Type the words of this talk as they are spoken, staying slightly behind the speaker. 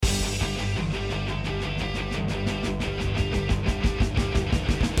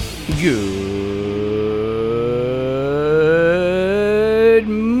Good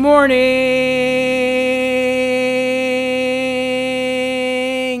morning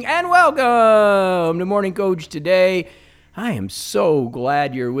and welcome to Morning Coach Today. I am so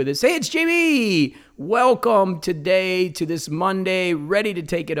glad you're with us. Hey, it's JB. Welcome today to this Monday, ready to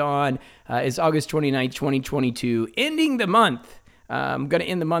take it on. It's August 29th, 2022, ending the month. I'm going to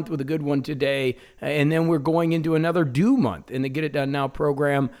end the month with a good one today, and then we're going into another due month in the Get It Done Now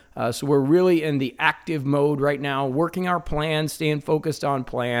program. So we're really in the active mode right now, working our plans, staying focused on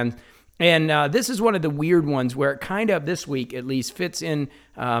plans. And this is one of the weird ones where it kind of, this week at least, fits in.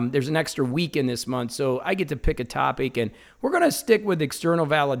 There's an extra week in this month, so I get to pick a topic, and we're going to stick with external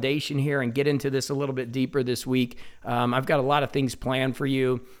validation here and get into this a little bit deeper this week. I've got a lot of things planned for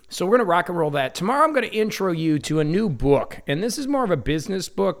you, so we're going to rock and roll that. Tomorrow I'm going to intro you to a new book, and this is more of a business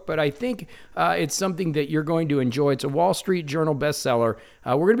book, but I think it's something that you're going to enjoy. It's a Wall Street Journal bestseller.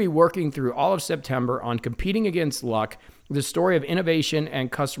 We're going to be working through all of September on Competing Against Luck, The Story of Innovation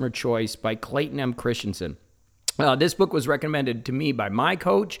and Customer Choice by Clayton M. Christensen. This book was recommended to me by my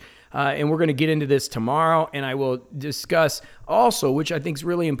coach, and we're going to get into this tomorrow, and I will discuss also, which I think is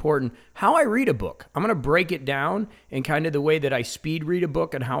really important, how I read a book. I'm going to break it down in kind of the way that I speed read a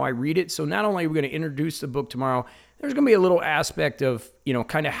book and how I read it. So not only are we going to introduce the book tomorrow, there's going to be a little aspect of,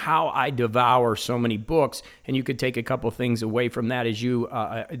 kind of how I devour so many books, and you could take a couple things away from that as you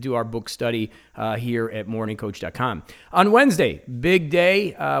do our book study here at morningcoach.com. On Wednesday, big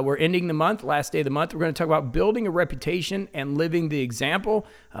day. We're ending the month, last day of the month. We're going to talk about building a reputation and living the example.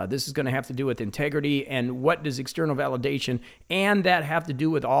 This is going to have to do with integrity and what does external validation and that have to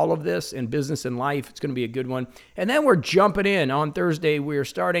do with all of this in business and life. It's going to be a good one. And then we're jumping in. On Thursday, we're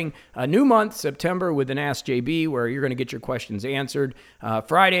starting a new month, September, with an Ask JB, where you're going to get your questions answered.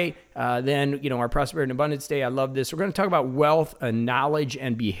 Friday, then, our Prosperity and Abundance Day. I love this. We're going to talk about wealth and knowledge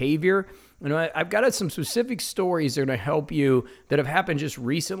and behavior. I've got some specific stories that are going to help you that have happened just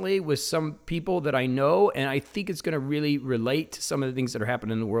recently with some people that I know, and I think it's going to really relate to some of the things that are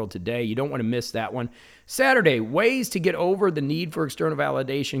happening in the world today. You don't want to miss that one. Saturday, ways to get over the need for external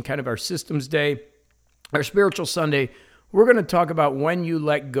validation, kind of our systems day. Our spiritual Sunday, we're going to talk about when you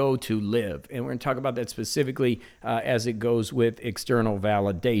let go to live, and we're going to talk about that specifically as it goes with external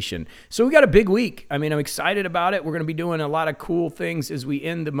validation. So we got a big week. I'm excited about it. We're going to be doing a lot of cool things as we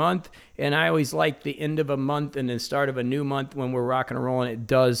end the month, and I always like the end of a month and the start of a new month when we're rocking and rolling. It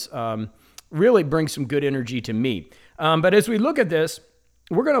does really bring some good energy to me. But as we look at this,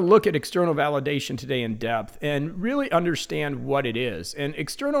 we're going to look at external validation today in depth and really understand what it is. And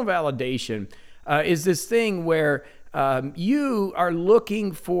external validation is this thing where you are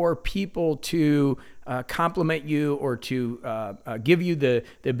looking for people to compliment you or to give you the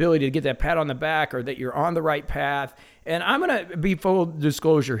ability to get that pat on the back or that you're on the right path. And I'm going to be full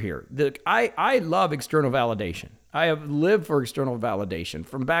disclosure here. I love external validation. I have lived for external validation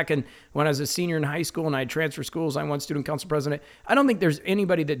from back when I was a senior in high school and I had transfer schools. I'm one student council president. I don't think there's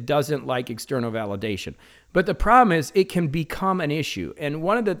anybody that doesn't like external validation. But the problem is it can become an issue. And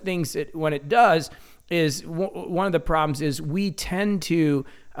one of the things that when it does is one of the problems is we tend to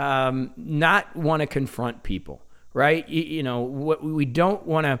not want to confront people, right? What we don't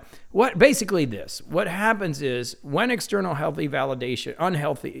want to, basically this, what happens is when external unhealthy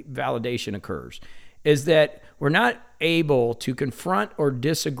validation occurs is that we're not able to confront or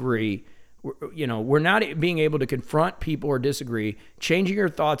disagree. We're not being able to confront people or disagree, changing your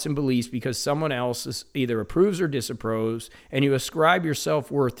thoughts and beliefs because someone else either approves or disapproves, and you ascribe your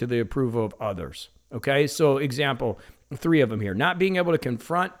self-worth to the approval of others. Okay, so example, 3 of them here. Not being able to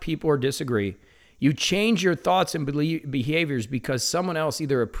confront people or disagree. You change your thoughts and behaviors because someone else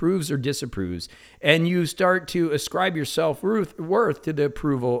either approves or disapproves, and you start to ascribe your self-worth to the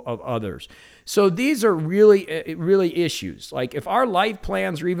approval of others. So these are really issues. Like if our life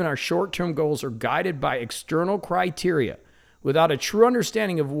plans or even our short-term goals are guided by external criteria without a true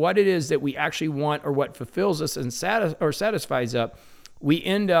understanding of what it is that we actually want or what fulfills us and satisfies us, we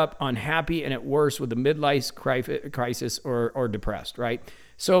end up unhappy and at worst with a midlife crisis or depressed, right?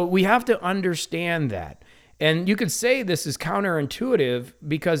 So we have to understand that. And you could say this is counterintuitive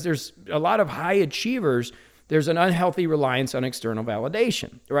because there's a lot of high achievers. There's an unhealthy reliance on external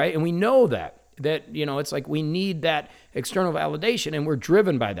validation, right? And we know that it's like we need that external validation and we're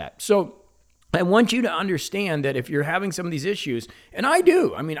driven by that. So I want you to understand that if you're having some of these issues, and I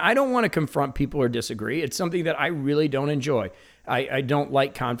do, I don't want to confront people or disagree. It's something that I really don't enjoy. I don't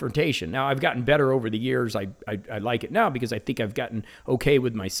like confrontation. Now, I've gotten better over the years. I like it now because I think I've gotten okay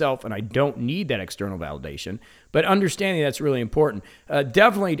with myself and I don't need that external validation. But understanding that's really important.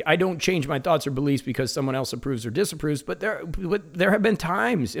 Definitely, I don't change my thoughts or beliefs because someone else approves or disapproves, but there have been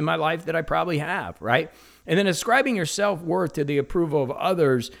times in my life that I probably have, right? And then ascribing your self-worth to the approval of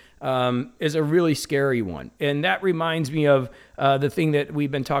others is a really scary one. And that reminds me of the thing that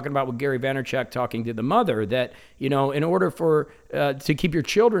we've been talking about with Gary Vaynerchuk talking to the mother, that, in order to keep your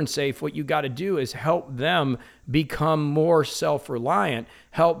children safe, what you got to do is help them become more self-reliant,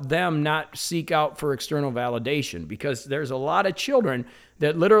 help them not seek out for external validation, because there's a lot of children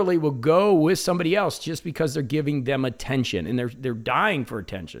that literally will go with somebody else just because they're giving them attention, and they're dying for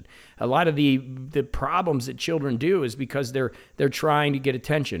attention. A lot of the problems that children do is because they're trying to get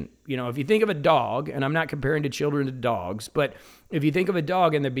attention. If you think of a dog, and I'm not comparing to children to dogs, but if you think of a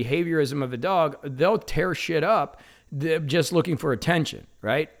dog and the behaviorism of a dog, they'll tear shit up just looking for attention,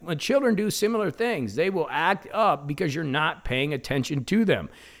 right? When children do similar things, they will act up because you're not paying attention to them.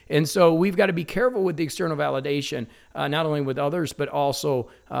 And so we've got to be careful with the external validation, not only with others, but also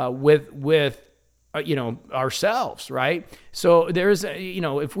with ourselves, right? So there's,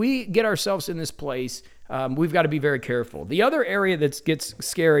 if we get ourselves in this place, we've got to be very careful. The other area that gets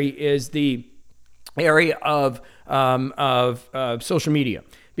scary is the area of social media.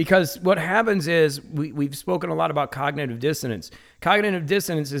 Because what happens is we've spoken a lot about cognitive dissonance. Cognitive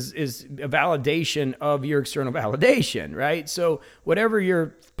dissonance is a validation of your external validation, right? So whatever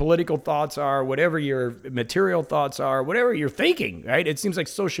your political thoughts are, whatever your material thoughts are, whatever you're thinking, right? It seems like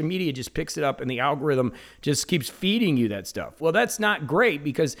social media just picks it up and the algorithm just keeps feeding you that stuff. Well, that's not great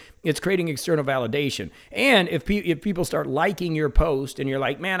because it's creating external validation. And if people start liking your post and you're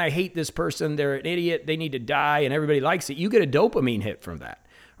like, man, I hate this person, they're an idiot, they need to die, and everybody likes it, you get a dopamine hit from that.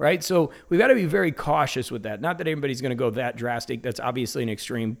 Right? So we've got to be very cautious with that. Not that anybody's going to go that drastic. That's obviously an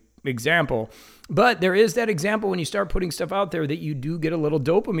extreme example. But there is that example when you start putting stuff out there that you do get a little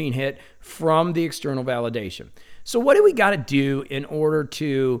dopamine hit from the external validation. So what do we got to do in order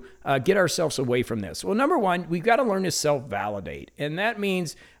to get ourselves away from this? Well, number one, we've got to learn to self-validate. And that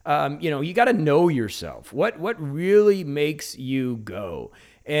means, you got to know yourself. What really makes you go?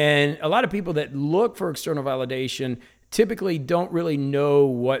 And a lot of people that look for external validation typically don't really know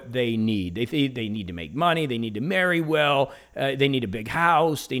what they need. They think they need to make money, they need to marry well, they need a big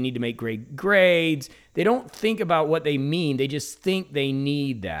house, they need to make great grades. They don't think about what they mean. They just think they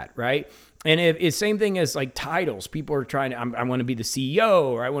need that, right? And it's same thing as like titles. People are trying to, I want to be the CEO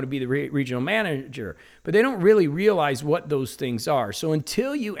or I want to be the regional manager, but they don't really realize what those things are. So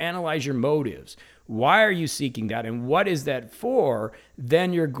until you analyze your motives, why are you seeking that and what is that for,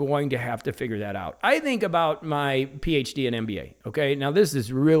 then you're going to have to figure that out. I think about my PhD and MBA. Okay. Now this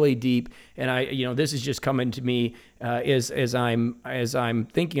is really deep and this is just coming to me as I'm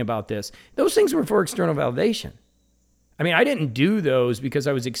thinking about this. Those things were for external validation. I mean, I didn't do those because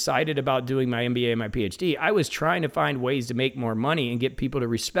I was excited about doing my MBA and my PhD. I was trying to find ways to make more money and get people to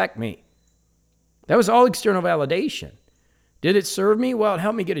respect me. That was all external validation. Did it serve me? Well, it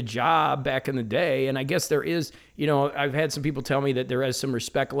helped me get a job back in the day. And I guess there is, I've had some people tell me that there is some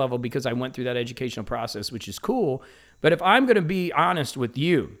respect level because I went through that educational process, which is cool. But if I'm going to be honest with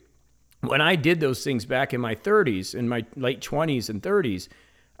you, when I did those things back in my 30s, in my late 20s and 30s,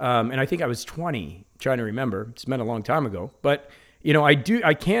 and I think I was 20, trying to remember, it's been a long time ago. But,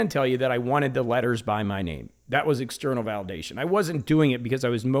 I can tell you that I wanted the letters by my name. That was external validation. I wasn't doing it because I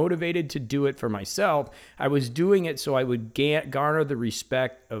was motivated to do it for myself. I was doing it so I would garner the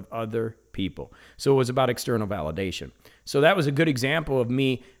respect of other people. So it was about external validation. So that was a good example of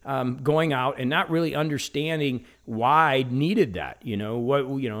me going out and not really understanding why I needed that,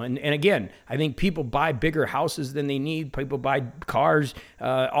 and again, I think people buy bigger houses than they need. People buy cars,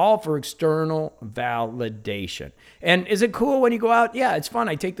 all for external validation. And is it cool when you go out? Yeah, it's fun.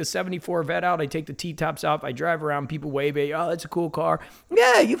 I take the 74 Vet out. I take the T-tops off. I drive around. People wave at you. Oh, that's a cool car.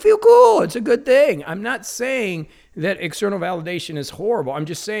 Yeah, you feel cool. It's a good thing. I'm not saying that external validation is horrible. I'm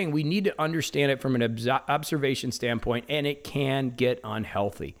just saying we need to understand it from an observation standpoint, and it can get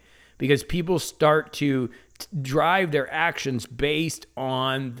unhealthy because people start to drive their actions based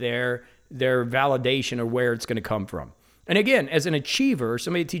on their validation or where it's going to come from. And again, as an achiever,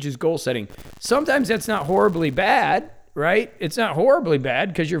 somebody that teaches goal setting, sometimes that's not horribly bad, right? It's not horribly bad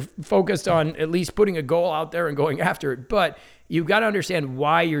because you're focused on at least putting a goal out there and going after it. But you've got to understand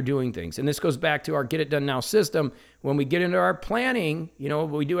why you're doing things. And this goes back to our Get It Done Now system. When we get into our planning,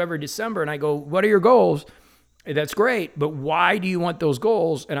 we do every December, and I go, what are your goals? That's great, but why do you want those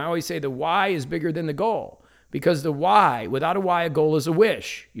goals? And I always say the why is bigger than the goal, because the why, without a why, a goal is a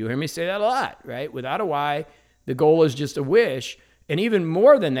wish. You hear me say that a lot, right? Without a why, the goal is just a wish. And even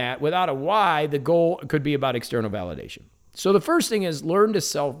more than that, without a why, the goal could be about external validation. So the first thing is learn to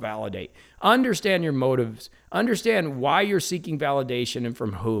self-validate. Understand your motives. Understand why you're seeking validation and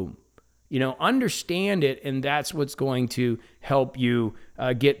from whom. Understand it, and that's what's going to help you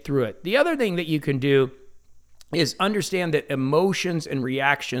get through it. The other thing that you can do is understand that emotions and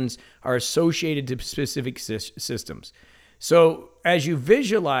reactions are associated to specific systems. So as you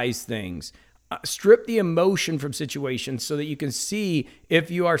visualize things, strip the emotion from situations so that you can see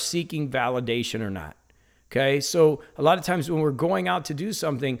if you are seeking validation or not. Okay, so a lot of times when we're going out to do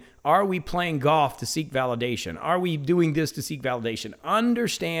something, are we playing golf to seek validation? Are we doing this to seek validation?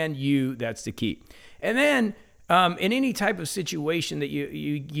 Understand that's the key. And then in any type of situation that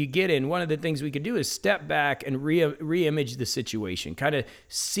you get in, one of the things we could do is step back and re-image the situation, kind of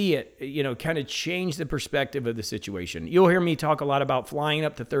see it, kind of change the perspective of the situation. You'll hear me talk a lot about flying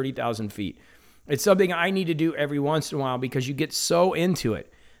up to 30,000 feet. It's something I need to do every once in a while because you get so into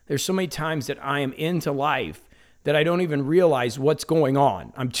it. There's so many times that I am into life that I don't even realize what's going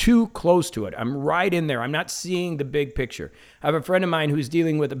on. I'm too close to it. I'm right in there. I'm not seeing the big picture. I have a friend of mine who's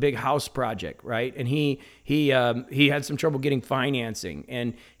dealing with a big house project, right? And he had some trouble getting financing,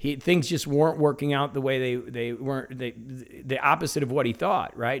 and things just weren't working out the way they weren't the opposite of what he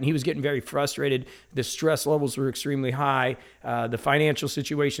thought, right? And he was getting very frustrated. The stress levels were extremely high. The financial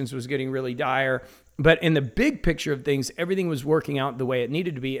situations was getting really dire. But in the big picture of things, everything was working out the way it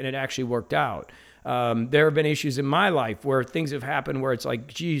needed to be, and it actually worked out. There have been issues in my life where things have happened where it's like,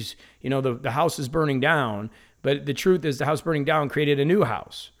 geez, the house is burning down. But the truth is the house burning down created a new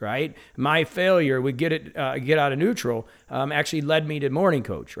house, right? My failure would get out of neutral actually led me to Morning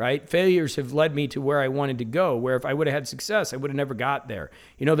Coach, right? Failures have led me to where I wanted to go, where if I would have had success, I would have never got there.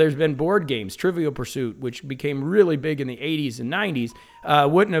 There's been board games, Trivial Pursuit, which became really big in the 80s and 90s,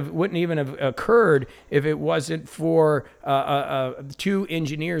 wouldn't even have occurred if it wasn't for two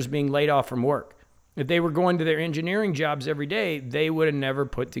engineers being laid off from work. If they were going to their engineering jobs every day, they would have never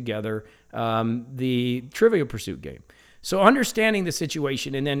put together the Trivial Pursuit game. So understanding the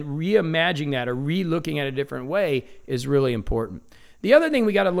situation and then reimagining that or re-looking at a different way is really important. The other thing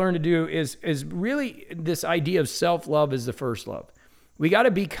we got to learn to do is really this idea of self-love is the first love. We got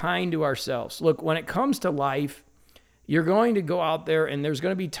to be kind to ourselves. Look, when it comes to life, you're going to go out there and there's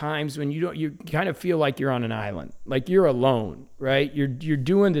going to be times when you kind of feel like you're on an island, like you're alone, right? You're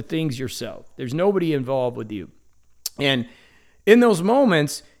doing the things yourself. There's nobody involved with you. And in those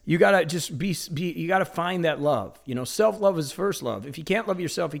moments, you got to just you got to find that love. Self-love is first love. If you can't love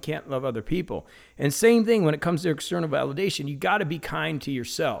yourself, you can't love other people. And same thing when it comes to external validation, you got to be kind to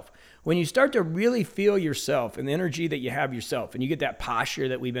yourself. When you start to really feel yourself and the energy that you have yourself, and you get that posture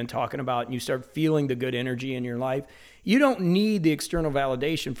that we've been talking about, and you start feeling the good energy in your life, you don't need the external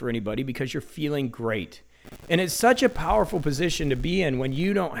validation for anybody because you're feeling great. And it's such a powerful position to be in when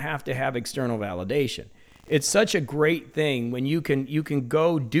you don't have to have external validation. It's such a great thing when you can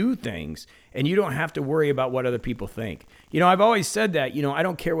go do things and you don't have to worry about what other people think. I've always said that, I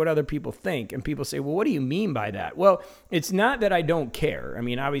don't care what other people think. And people say, well, what do you mean by that? Well, it's not that I don't care. I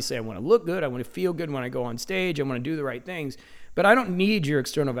mean, obviously I want to look good. I want to feel good when I go on stage. I want to do the right things, but I don't need your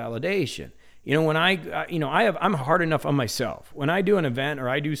external validation. When I'm hard enough on myself. When I do an event or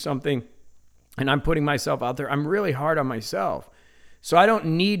I do something and I'm putting myself out there, I'm really hard on myself. So I don't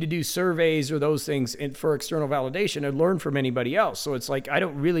need to do surveys or those things for external validation and learn from anybody else. So it's like, I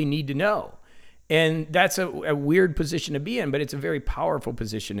don't really need to know. And that's a weird position to be in, but it's a very powerful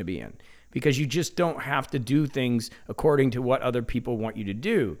position to be in because you just don't have to do things according to what other people want you to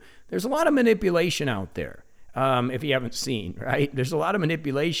do. There's a lot of manipulation out there. If you haven't seen, right? There's a lot of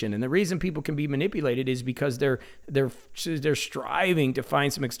manipulation. And the reason people can be manipulated is because they're striving to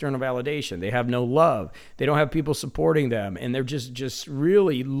find some external validation. They have no love. They don't have people supporting them. And they're just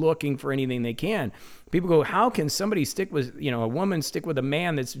really looking for anything they can. People go, how can somebody stick with, a woman stick with a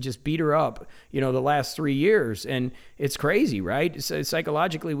man that's just beat her up, the last 3 years? And it's crazy, right? So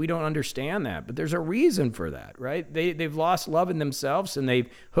psychologically, we don't understand that, but there's a reason for that, right? They've lost love in themselves and they've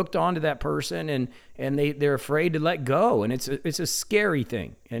hooked onto that person and they're afraid to let go. And it's a scary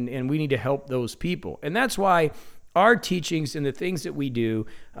thing. And we need to help those people. And that's why our teachings and the things that we do,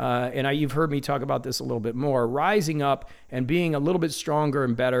 you've heard me talk about this a little bit more, rising up and being a little bit stronger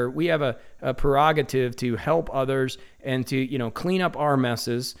and better. We have a prerogative to help others and to, clean up our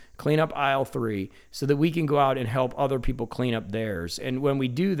messes, clean up aisle 3 so that we can go out and help other people clean up theirs. And when we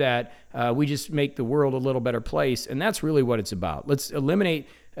do that, we just make the world a little better place. And that's really what it's about. Let's eliminate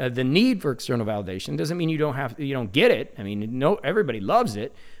the need for external validation. Doesn't mean you don't get it. I mean, no, everybody loves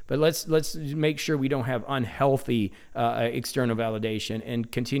it, but let's make sure we don't have unhealthy external validation and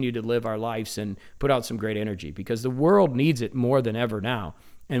continue to live our lives and put out some great energy, because the world needs it more than ever now.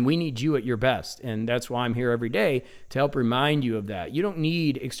 And we need you at your best. And that's why I'm here every day, to help remind you of that. You don't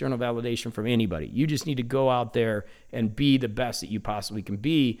need external validation from anybody. You just need to go out there and be the best that you possibly can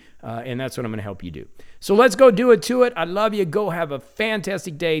be. And that's what I'm going to help you do. So let's go do it to it. I love you. Go have a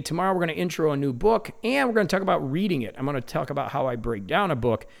fantastic day. Tomorrow we're going to intro a new book, and we're going to talk about reading it. I'm going to talk about how I break down a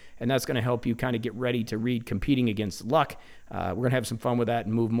book, and that's going to help you kind of get ready to read Competing Against Luck. We're going to have some fun with that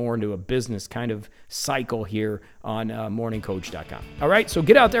and move more into a business kind of cycle here on morningcoach.com. All right, so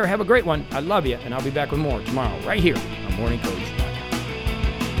get out there. Have a great one. I love you, and I'll be back with more tomorrow right here on Morning Coach.